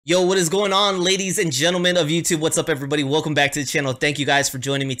Yo, what is going on, ladies and gentlemen of YouTube? What's up, everybody? Welcome back to the channel. Thank you guys for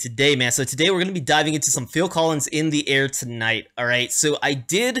joining me today, man. So today we're going to be diving into some Phil Collins In the Air Tonight, all right? So I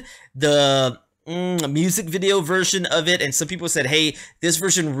did the music video version of it, and some people said, hey, this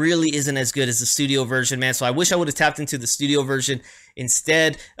version really isn't as good as the studio version, man. So I wish I would have tapped into the studio version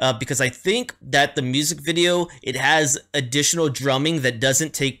instead, because I think that the music video, it has additional drumming that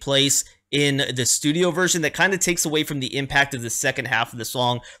doesn't take place in the studio version, that kind of takes away from the impact of the second half of the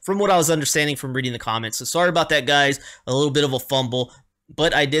song, from what I was understanding from reading the comments. So sorry about that, guys. A little bit of a fumble.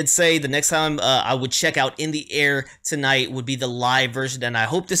 But I did say the next time I would check out In the Air Tonight would be the live version, and I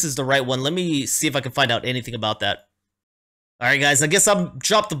hope this is the right one. Let me see if I can find out anything about that. Alright, guys, I guess I've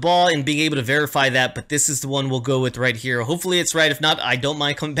dropped the ball in being able to verify that, but this is the one we'll go with right here. Hopefully it's right. If not, I don't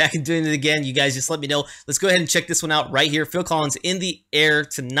mind coming back and doing it again. You guys just let me know. Let's go ahead and check this one out right here. Phil Collins, In the Air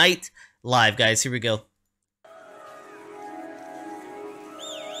Tonight. Live, guys. Here we go.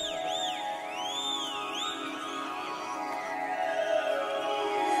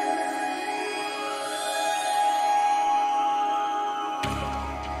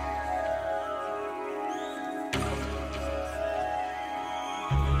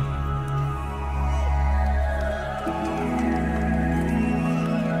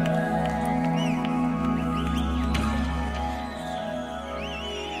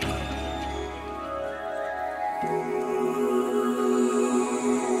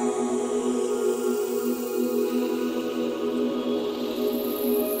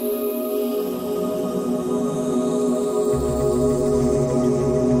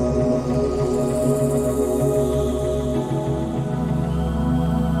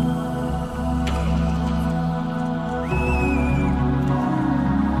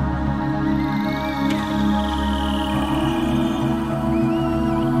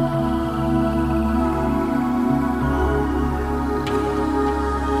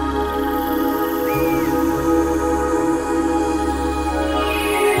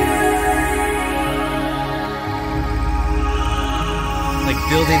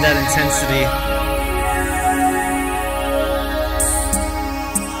 Building that intensity.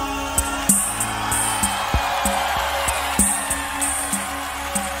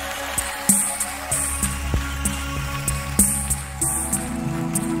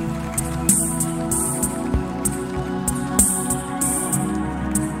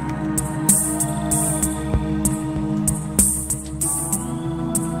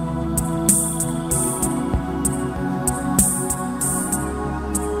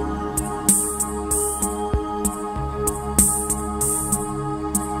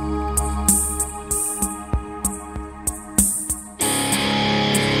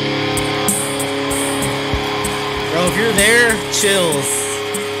 Bro, if you're there, chills.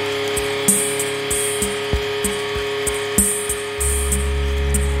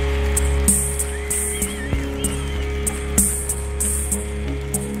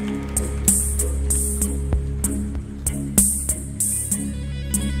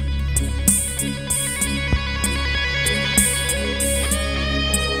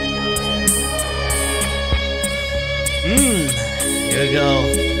 Here we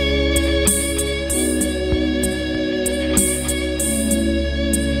go.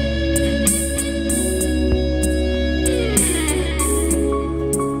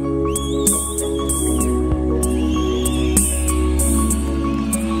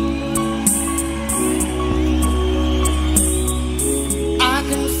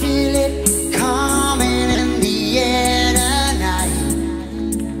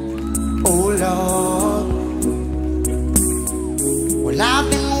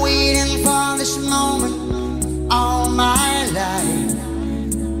 I've been waiting for this moment all my life.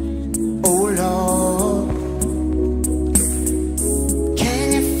 Oh Lord,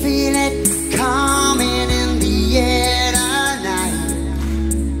 can you feel it coming in the air tonight?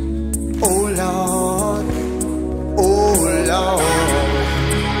 Oh Lord, oh Lord.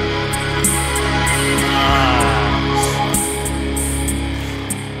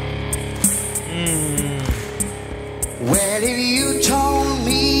 Well, if you told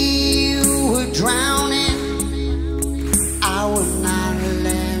me you were drowning, I would not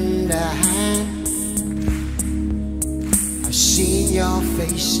lend a hand. I've seen your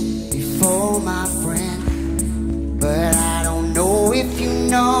face before, my friend, but I don't know if you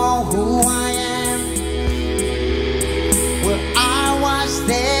know who I am. Well, I was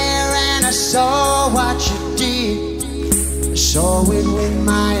there and I saw what you did. I saw it with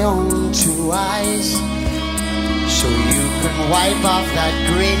my own two eyes. So you can wipe off that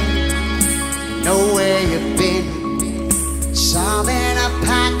grin, know where you've been. Something a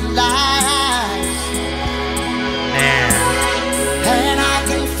packed lies, man. And I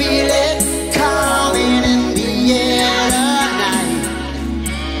can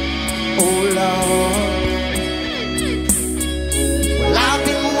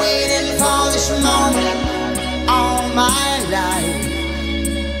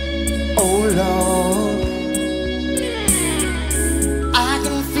Oh Lord, I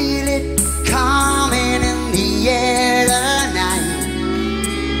can feel it coming in the air tonight.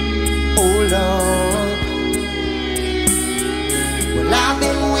 Oh Lord, well I've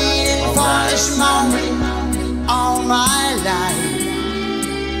been waiting for this moment all my life.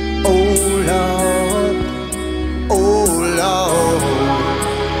 Oh Lord, oh Lord.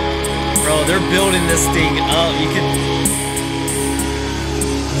 Bro, they're building this thing up. You can...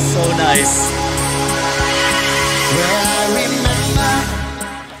 So nice. Well,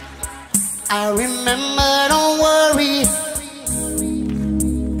 I remember, don't worry.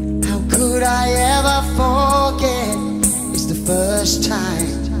 How could I ever forget? It's the first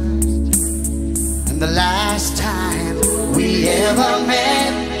time and the last time we ever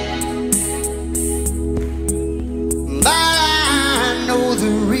met. But I know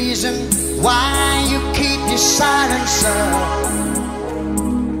the reason why you keep your silence, sir.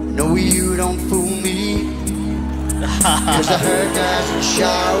 No, you don't fool me. Cause the hurt doesn't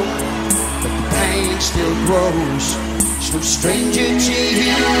show, but the pain still grows. It's no stranger to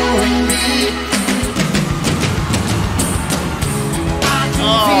you and me. I can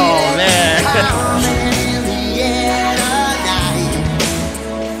feel it coming in the air tonight.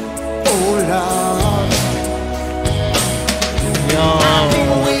 Oh Lord, I've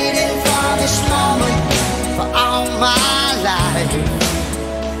been waiting for this moment for all my life.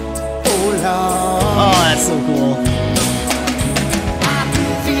 Oh Lord, oh, that's so cool. I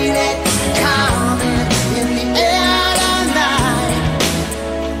can feel it coming in the air tonight.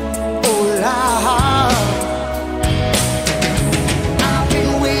 Oh Lord, I've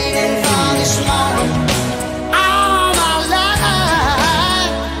been waiting for this moment all my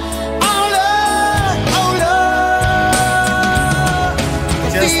life. Oh Lord, oh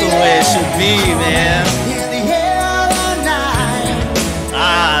Lord, Just the way it should be, man. in the air tonight.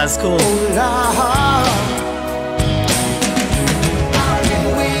 Ah, that's cool. Oh Lord, I've been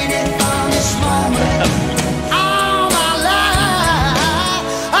waiting for this moment all my life.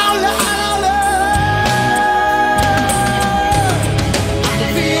 Oh Lord, oh Lord, I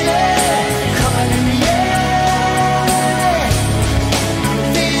can feel it coming in the air. I can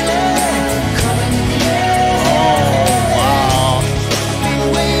feel it coming in the air. Wow. I've been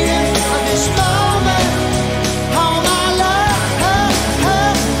waiting for this moment all my life.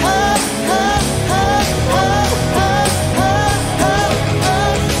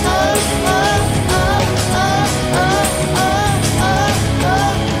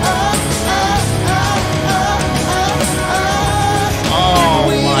 Oh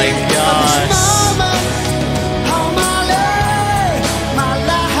my gosh.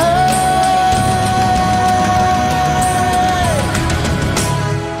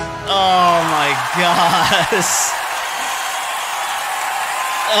 Oh my gosh.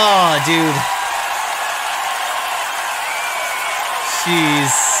 Oh, dude.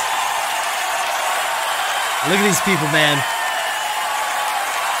 Jeez. Look at these people, man.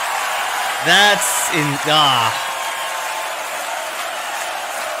 That's in...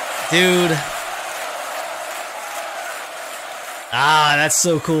 Dude. That's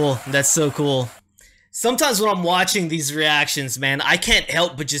so cool. That's so cool. Sometimes when I'm watching these reactions, man, I can't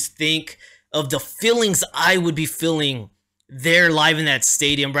help but just think of the feelings I would be feeling there live in that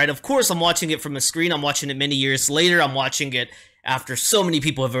stadium, right? Of course, I'm watching it from a screen. I'm watching it many years later. I'm watching it after so many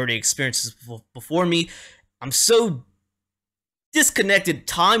people have already experienced this before me. I'm so disconnected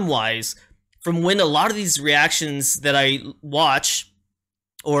time-wise from when a lot of these reactions that I watch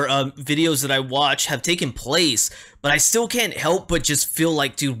or videos that I watch have taken place, but I still can't help but just feel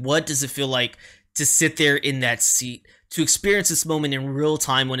like, dude, what does it feel like to sit there in that seat, to experience this moment in real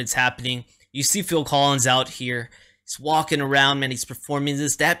time when it's happening? You see Phil Collins out here. He's walking around, man. He's performing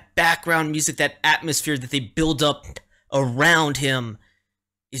this. That background music, that atmosphere that they build up around him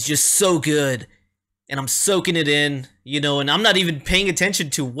is just so good. And I'm soaking it in, you know, and I'm not even paying attention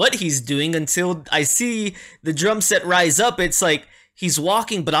to what he's doing until I see the drum set rise up. It's like he's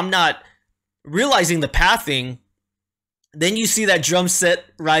walking, but I'm not realizing the pathing. Then you see that drum set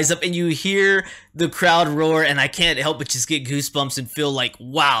rise up and you hear the crowd roar, and I can't help but just get goosebumps and feel like,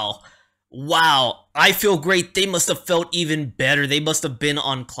 wow, I feel great. They must have felt even better. They must have been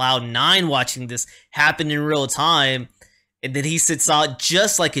on cloud 9 watching this happen in real time. And then he sits out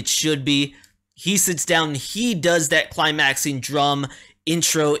just like it should be. He sits down and he does that climaxing drum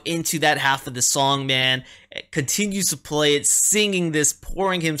intro into that half of the song, man. Continues to play it, singing this,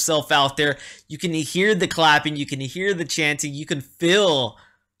 pouring himself out there. You can hear the clapping, you can hear the chanting, you can feel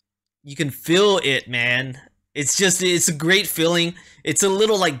it, man. It's a great feeling. It's a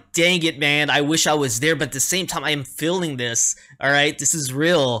little like, dang it, man, I wish I was there, but at the same time, I am feeling this. All right, this is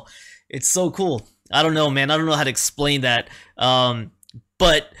real. It's so cool. I don't know, man. I don't know how to explain that.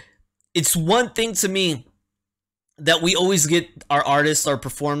 But it's one thing to me that we always get our artists, our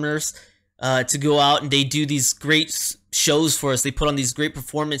performers, to go out and they do these great shows for us. They put on these great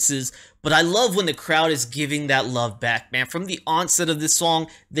performances. But I love when the crowd is giving that love back, man. From the onset of this song,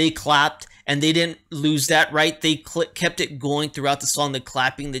 they clapped. And they didn't lose that, right? They kept it going throughout the song, the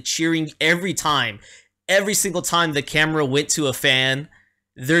clapping, the cheering every time. Every single time the camera went to a fan,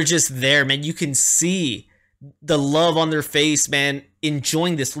 they're just there, man. You can see the love on their face, man,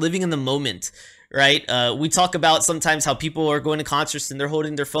 enjoying this, living in the moment, right? We talk about sometimes how people are going to concerts and they're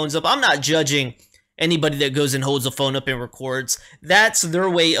holding their phones up. I'm not judging anybody that goes and holds a phone up and records. That's their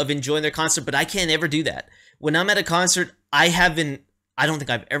way of enjoying their concert, but I can't ever do that. When I'm at a concert, I don't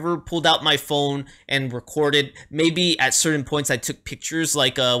think I've ever pulled out my phone and recorded. Maybe at certain points I took pictures,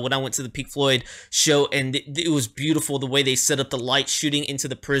 like when I went to the Pink Floyd show, and it was beautiful the way they set up the light shooting into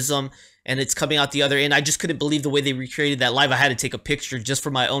the prism and it's coming out the other end. I just couldn't believe the way they recreated that live. I had to take a picture just for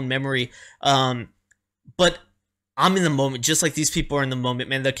my own memory. But I'm in the moment, just like these people are in the moment,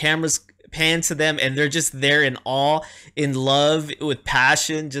 man. The cameras pan to them and they're just there in awe, in love, with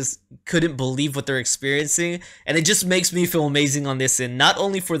passion, just couldn't believe what they're experiencing. And it just makes me feel amazing on this end, not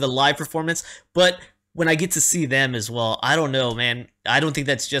only for the live performance, but when I get to see them as well. I don't know, man. I don't think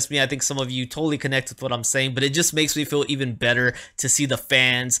that's just me. I think some of you totally connect with what I'm saying, but it just makes me feel even better to see the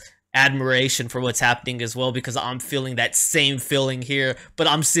fans' admiration for what's happening as well, because I'm feeling that same feeling here, but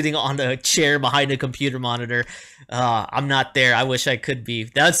I'm sitting on a chair behind a computer monitor. I'm not there. I wish I could be.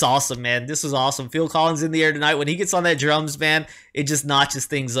 That's awesome, man. This was awesome. Phil Collins in the air tonight. When he gets on that drums, man, it just notches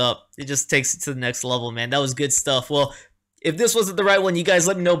things up. It just takes it to the next level, man. That was good stuff. Well, if this wasn't the right one, you guys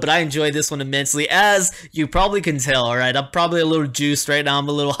let me know, but I enjoyed this one immensely, as you probably can tell, all right? I'm probably a little juiced right now. I'm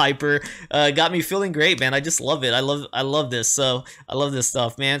a little hyper. Got me feeling great, man. I just love it. I love this. So I love this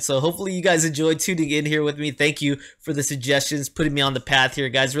stuff, man. So hopefully you guys enjoyed tuning in here with me. Thank you for the suggestions, putting me on the path here,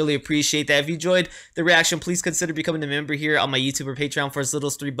 guys. Really appreciate that. If you enjoyed the reaction, please consider becoming a member here on my YouTube or Patreon for as little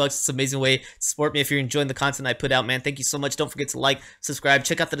as $3. It's an amazing way to support me if you're enjoying the content I put out, man. Thank you so much. Don't forget to like, subscribe.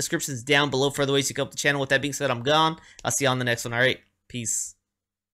 Check out the descriptions down below for other ways to help the channel. With that being said, I'm gone. I'll see you on the next one. All right. Peace.